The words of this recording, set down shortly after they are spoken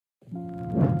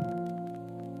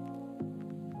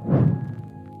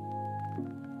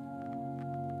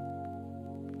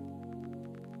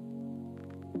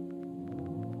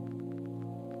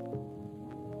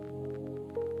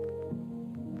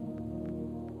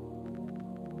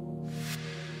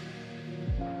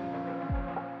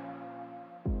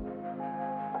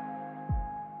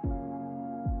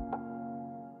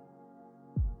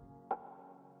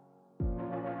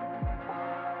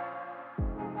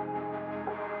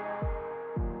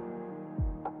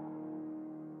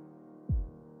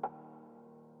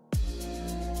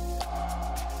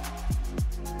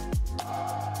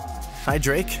Hi,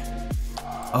 Drake.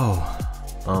 Oh,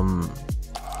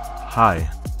 hi.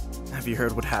 Have you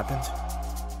heard what happened?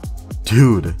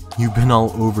 Dude, you've been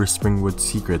all over Springwood's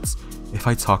secrets. If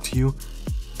I talk to you,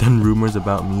 then rumors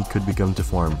about me could begin to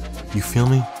form. You feel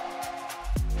me?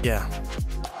 Yeah,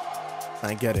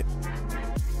 I get it.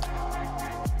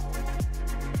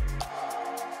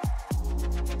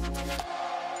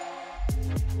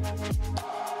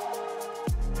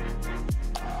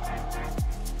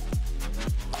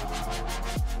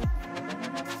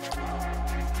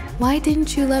 Why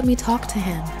didn't you let me talk to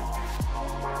him?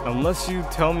 Unless you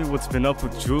tell me what's been up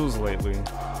with Juelz lately,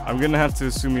 I'm gonna have to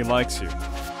assume he likes you.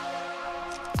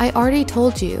 I already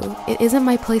told you, it isn't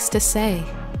my place to say.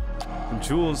 And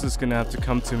Juelz is gonna have to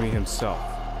come to me himself.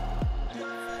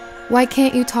 Why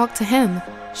can't you talk to him?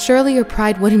 Surely your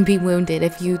pride wouldn't be wounded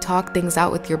if you talk things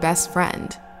out with your best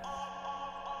friend.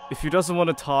 If he doesn't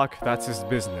want to talk, that's his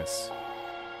business.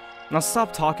 Now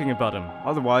stop talking about him,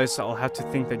 otherwise I'll have to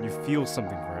think that you feel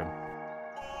something for him.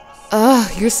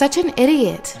 Ugh, you're such an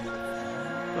idiot.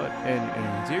 But an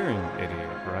endearing idiot,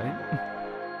 right?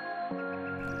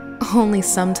 Only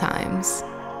sometimes.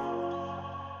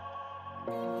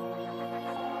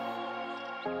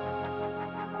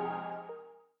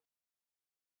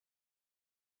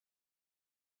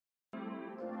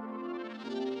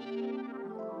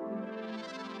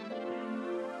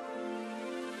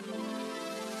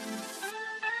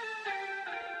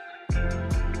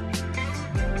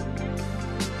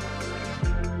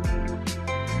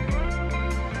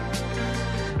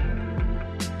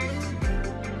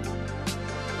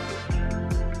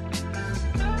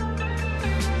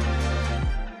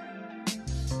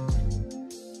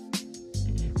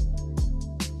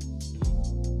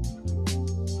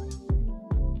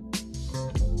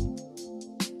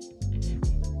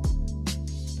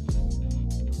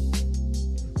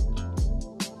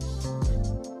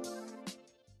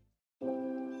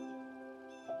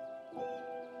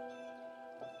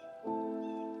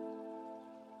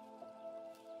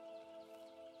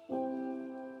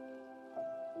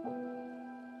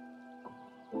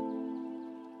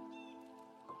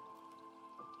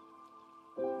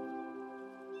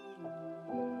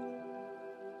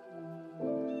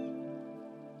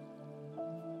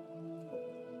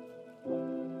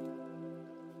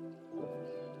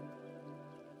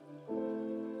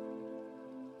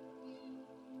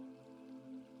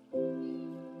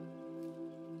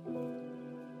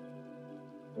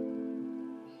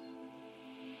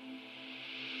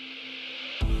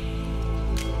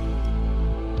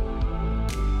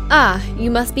 Ah, you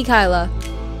must be Kylah.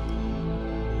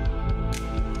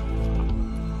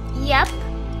 Yep.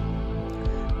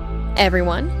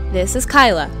 Everyone, this is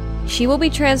Kylah. She will be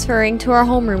transferring to our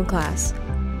homeroom class.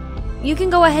 You can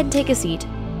go ahead and take a seat.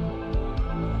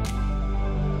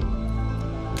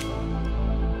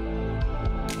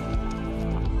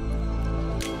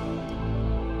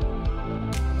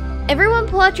 Everyone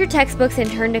pull out your textbooks and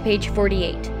turn to page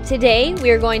 48. Today, we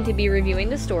are going to be reviewing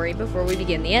the story before we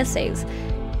begin the essays.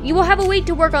 You will have a week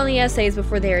to work on the essays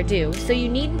before they are due, so you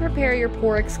needn't prepare your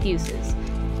poor excuses.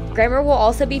 Grammar will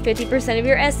also be 50% of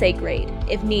your essay grade.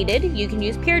 If needed, you can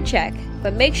use peer check,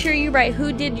 but make sure you write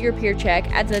who did your peer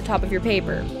check at the top of your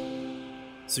paper.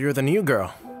 So you're the new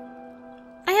girl.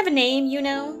 I have a name, you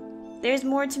know. There's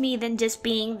more to me than just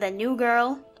being the new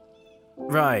girl.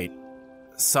 Right.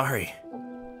 Sorry.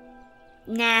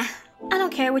 Nah, I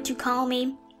don't care what you call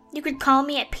me. You could call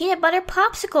me a peanut butter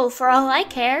popsicle for all I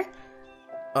care.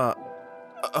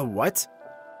 A what?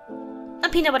 A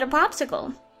peanut butter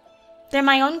popsicle. They're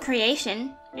my own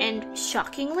creation, and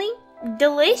shockingly,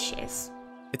 delicious.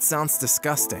 It sounds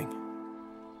disgusting.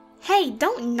 Hey,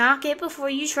 don't knock it before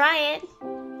you try it.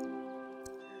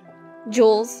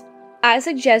 Juelz, I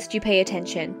suggest you pay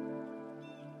attention.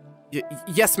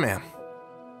 Yes, ma'am.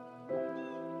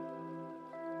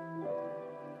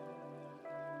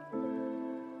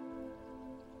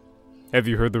 Have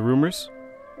you heard the rumors?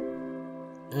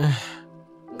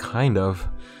 Kind of.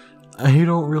 I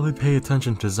don't really pay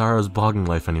attention to Zara's blogging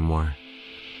life anymore.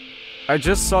 I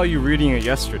just saw you reading it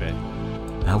yesterday.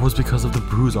 That was because of the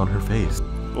bruise on her face.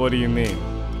 What do you mean?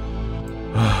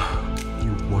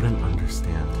 You wouldn't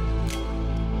understand.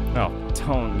 Oh,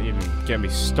 don't even get me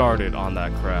started on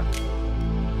that crap.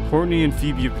 Courtney and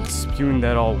Phoebe have been spewing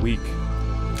that all week.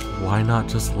 Why not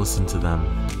just listen to them?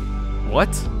 What?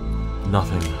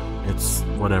 Nothing. It's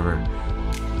whatever.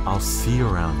 I'll see you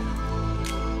around.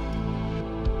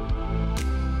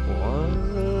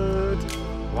 What?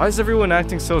 Why is everyone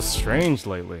acting so strange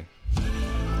lately?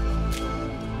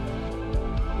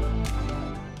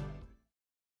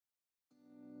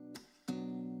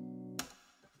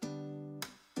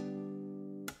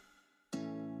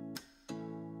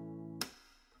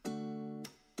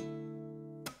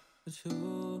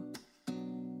 you.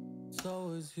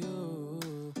 So is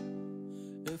you.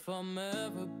 If I'm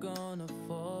ever gonna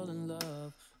fall in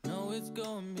love, no, it's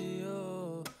gonna be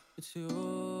you. It's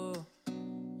you.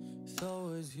 So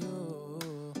is you.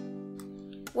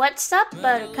 What's up,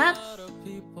 Buttercup?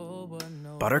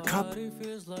 Buttercup?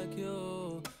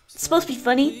 It's supposed to be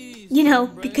funny, you know,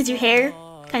 because your hair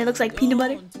kind of looks like peanut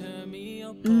butter.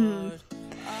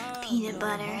 Peanut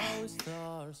butter.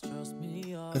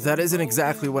 That isn't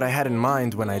exactly what I had in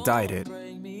mind when I dyed it.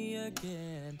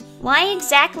 Why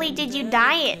exactly did you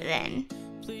dye it then?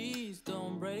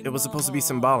 It was supposed to be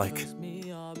symbolic.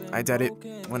 I dyed it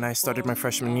when I started my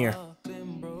freshman year.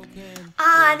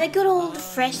 Ah, the good old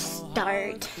fresh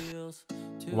start.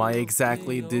 Why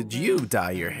exactly did you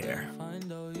dye your hair?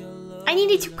 I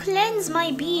needed to cleanse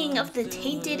my being of the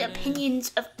tainted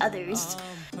opinions of others.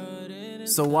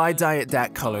 So why dye it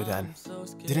that color then?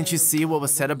 Didn't you see what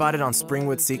was said about it on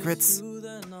Springwood Secrets?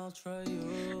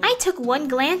 I took one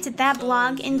glance at that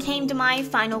blog and came to my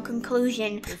final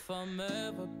conclusion.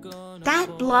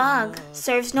 That blog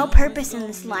serves no purpose in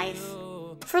this life.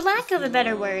 For lack of a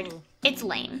better word, it's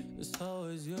lame.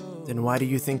 Then why do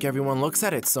you think everyone looks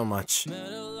at it so much?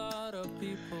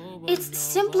 It's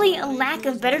simply a lack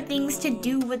of better things to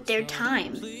do with their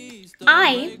time.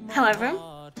 I, however,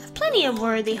 have plenty of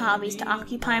worthy hobbies to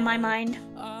occupy my mind.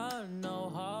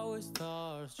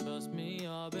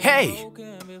 Hey!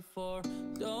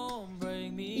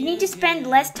 You need to spend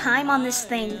less time on this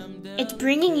thing. It's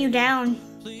bringing you down.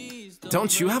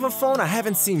 Don't you have a phone? I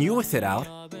haven't seen you with it out.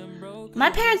 My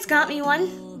parents got me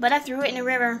one, but I threw it in a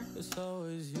river.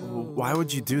 Why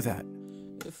would you do that?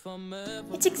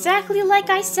 It's exactly like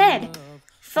I said.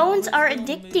 Phones are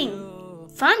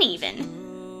addicting. Fun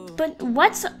even. But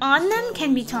what's on them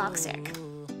can be toxic.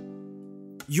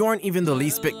 You aren't even the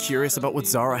least bit curious about what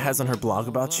Zara has on her blog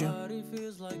about you?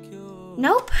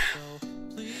 Nope.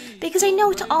 Because I know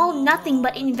it's all nothing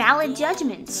but invalid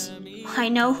judgments. I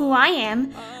know who I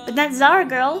am, but that Zara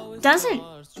girl doesn't.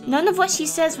 None of what she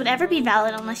says would ever be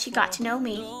valid unless she got to know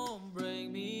me.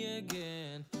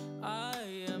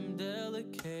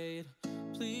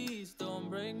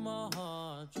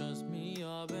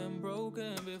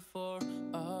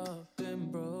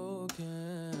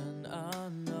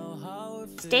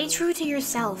 Stay true to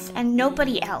yourself and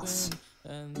nobody else.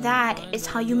 That is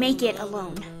how you make it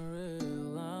alone.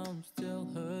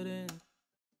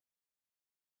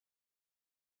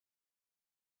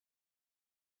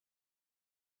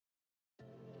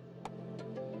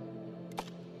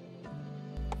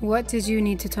 What did you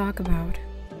need to talk about?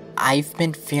 I've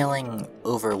been feeling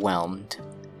overwhelmed.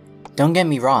 Don't get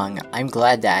me wrong, I'm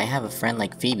glad that I have a friend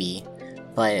like Phoebe,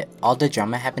 but all the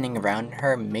drama happening around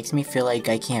her makes me feel like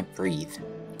I can't breathe.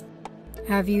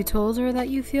 Have you told her that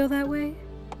you feel that way?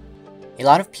 A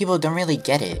lot of people don't really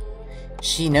get it.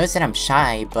 She knows that I'm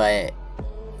shy, but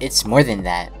it's more than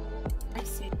that.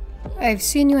 I've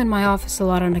seen you in my office a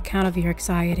lot on account of your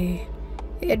anxiety.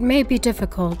 It may be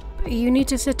difficult, but you need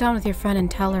to sit down with your friend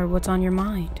and tell her what's on your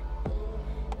mind.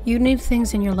 You need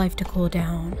things in your life to cool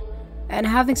down, and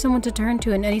having someone to turn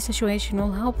to in any situation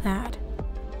will help that.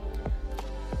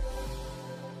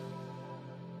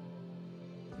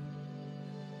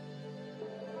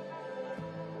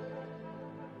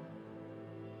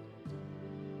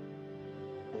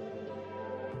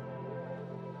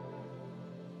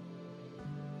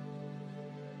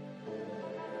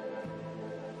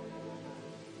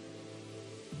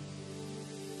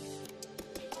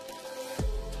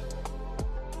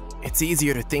 It's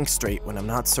easier to think straight when I'm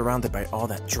not surrounded by all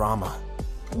that drama.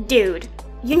 Dude,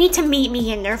 you need to meet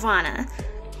me in Nirvana.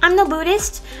 I'm no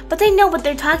Buddhist, but they know what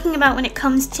they're talking about when it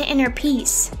comes to inner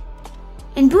peace.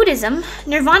 In Buddhism,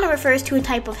 Nirvana refers to a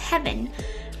type of heaven,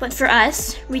 but for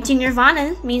us, reaching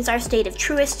Nirvana means our state of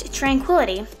truest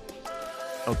tranquility.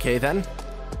 Okay then.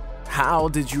 How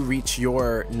did you reach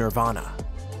your Nirvana?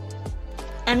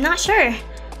 I'm not sure.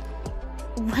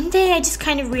 One day I just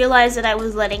kind of realized that I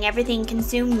was letting everything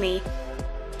consume me.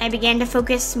 I began to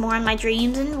focus more on my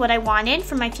dreams and what I wanted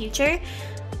for my future.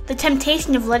 The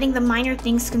temptation of letting the minor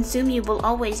things consume you will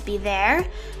always be there,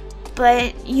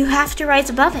 but you have to rise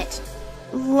above it.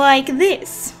 Like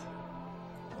this.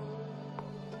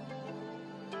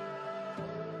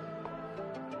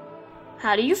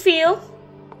 How do you feel?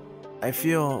 I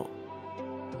feel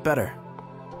better.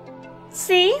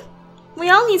 See? We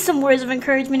all need some words of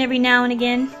encouragement every now and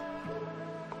again.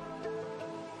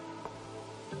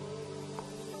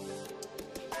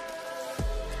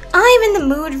 I'm in the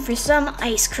mood for some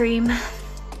ice cream.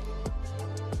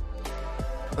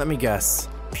 Let me guess.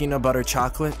 Peanut butter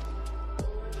chocolate?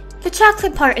 The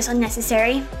chocolate part is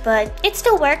unnecessary, but it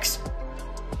still works.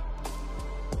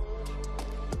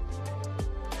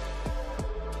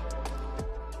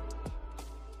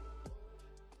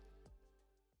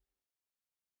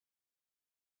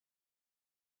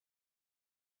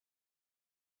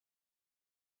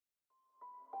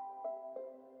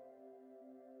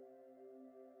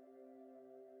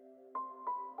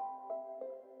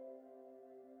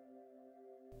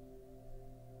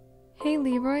 Hey,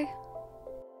 Leroy.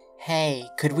 Hey,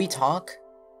 could we talk?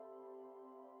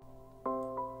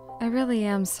 I really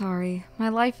am sorry. My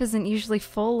life isn't usually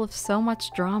full of so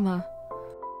much drama.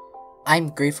 I'm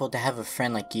grateful to have a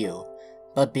friend like you,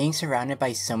 but being surrounded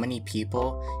by so many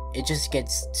people, it just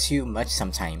gets too much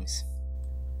sometimes.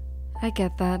 I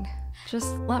get that.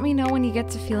 Just let me know when you get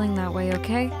to feeling that way,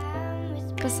 okay?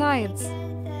 Besides,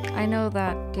 I know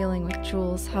that dealing with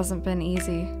Juelz hasn't been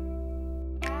easy.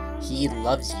 He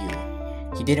loves you.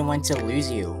 He didn't want to lose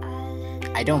you.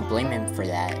 I don't blame him for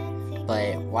that,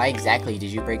 but why exactly did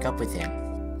you break up with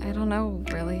him? I don't know,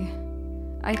 really.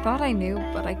 I thought I knew,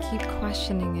 but I keep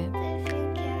questioning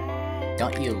it.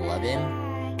 Don't you love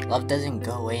him? Love doesn't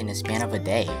go away in the span of a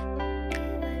day.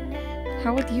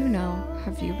 How would you know?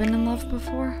 Have you been in love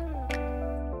before?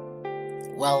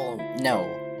 Well, no,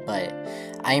 but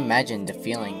I imagine the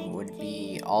feeling would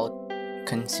be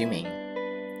all-consuming.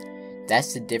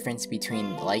 That's the difference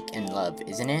between like and love,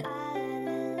 isn't it?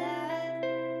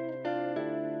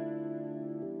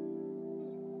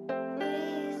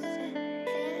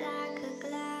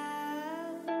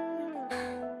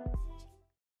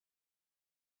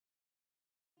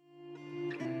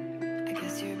 I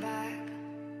guess you're back.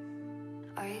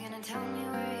 Are you gonna tell me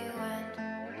where you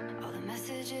went? All the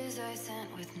messages I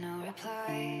sent with no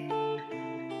reply.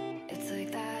 It's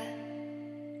like that.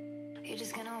 You're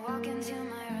just gonna walk into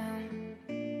my room.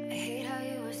 I hate how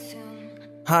you assume.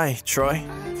 Hi, Troy.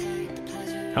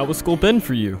 How has school been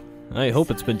for you? I hope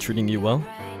it's been treating you well.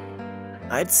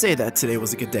 I'd say that today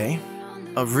was a good day.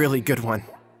 A really good one.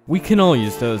 We can all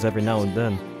use those every now and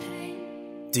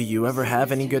then. Do you ever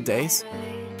have any good days?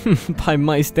 By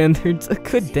my standards, a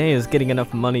good day is getting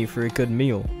enough money for a good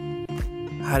meal.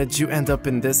 How did you end up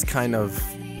in this kind of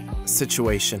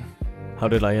situation? How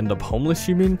did I end up homeless,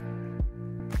 you mean?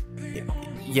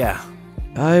 Yeah.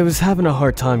 I was having a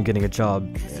hard time getting a job,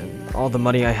 and all the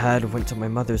money I had went to my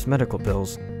mother's medical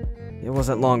bills. It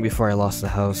wasn't long before I lost the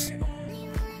house.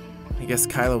 I guess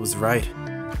Kylah was right.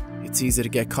 It's easy to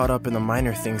get caught up in the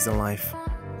minor things in life.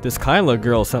 This Kylah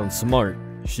girl sounds smart.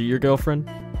 Is she your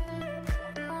girlfriend?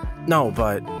 No,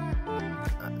 but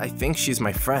I think she's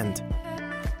my friend.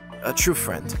 A true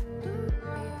friend.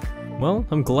 Well,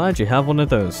 I'm glad you have one of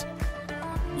those.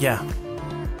 Yeah.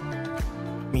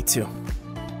 Me too.